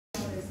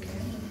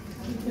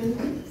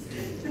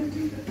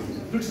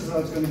It looks as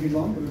though it's going to be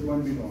long, but it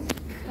won't be long.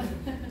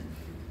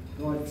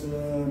 Right,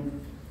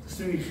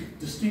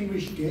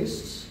 distinguished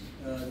guests,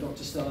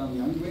 Dr. Stella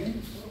Youngware,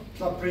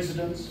 club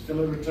presidents,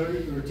 fellow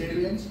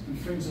Rotarians, and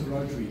friends of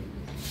Rotary.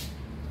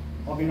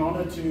 I've been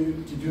honoured to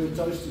do a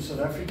toast to South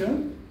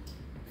Africa.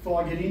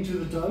 Before I get into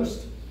the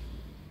toast,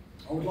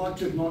 I would like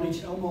to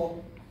acknowledge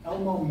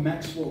Elmar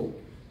Maxwell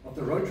of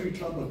the Rotary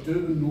Club of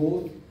Durban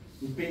North,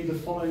 who penned the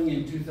following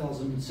in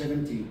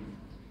 2017.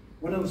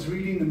 When I was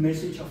reading the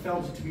message, I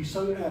felt it to be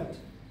so apt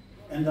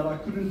and that I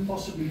couldn't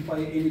possibly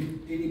pay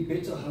any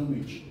better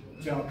homage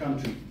to our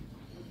country.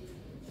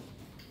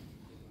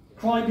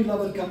 Cry,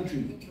 beloved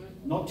country,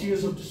 not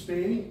tears of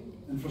despair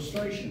and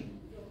frustration,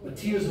 but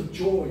tears of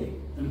joy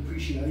and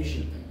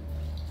appreciation.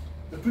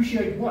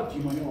 Appreciate what,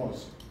 you may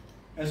ask,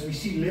 as we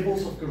see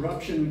levels of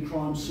corruption and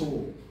crime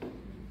soar.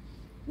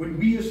 When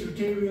we as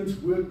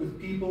Rotarians work with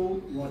people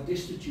who are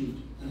destitute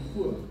and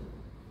poor.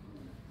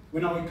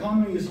 When our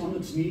economy is on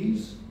its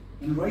knees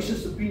and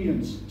racist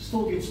opinions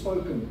still get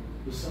spoken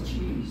with such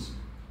ease.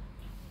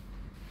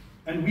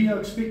 And we are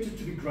expected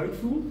to be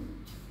grateful?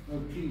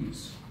 Oh,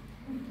 please.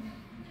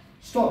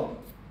 Stop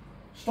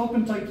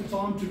and take the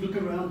time to look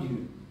around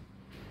you.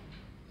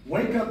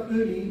 Wake up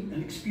early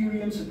and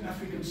experience an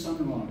African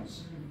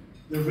sunrise.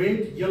 The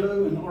red,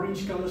 yellow and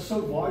orange colours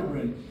so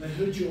vibrant they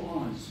hurt your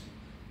eyes.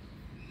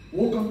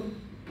 Walk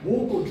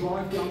or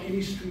drive down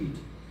any street.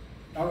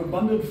 Our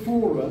abundant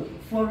flora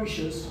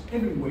flourishes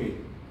everywhere,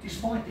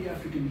 despite the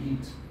African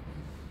heat.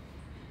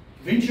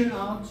 Venture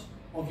out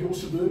of your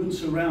suburban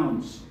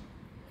surrounds,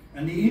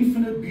 and the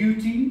infinite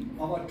beauty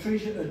of our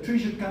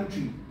treasured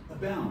country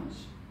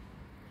abounds.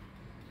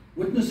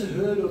 Witness a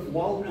herd of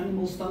wild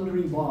animals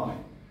thundering by.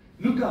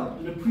 Look up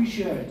and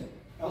appreciate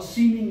our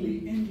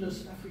seemingly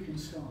endless African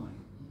sky.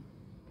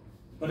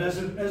 But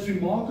as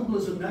remarkable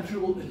as the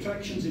natural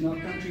attractions in our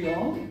country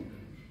are,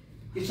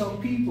 it's our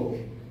people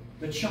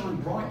that shine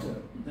brighter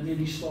than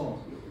any star.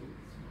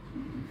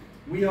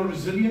 We are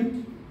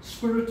resilient,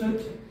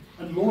 spirited,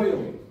 and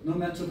loyal no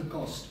matter the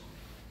cost.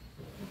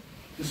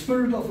 The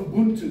spirit of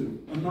Ubuntu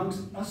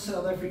amongst us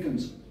South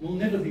Africans will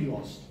never be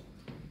lost.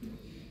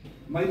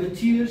 May the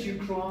tears you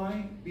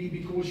cry be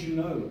because you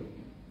know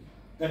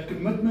that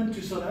commitment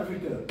to South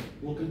Africa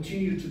will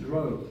continue to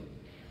grow.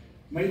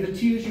 May the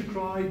tears you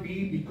cry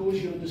be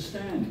because you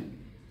understand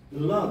the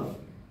love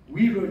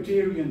we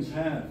Rotarians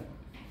have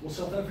for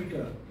South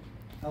Africa,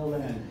 our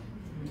land.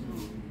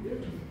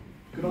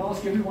 Could I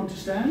ask everyone to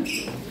stand?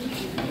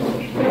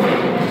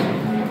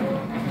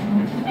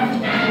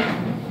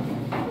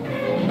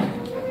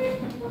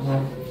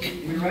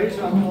 We raise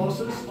our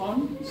glasses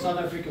on South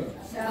Africa.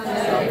 South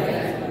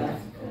Africa.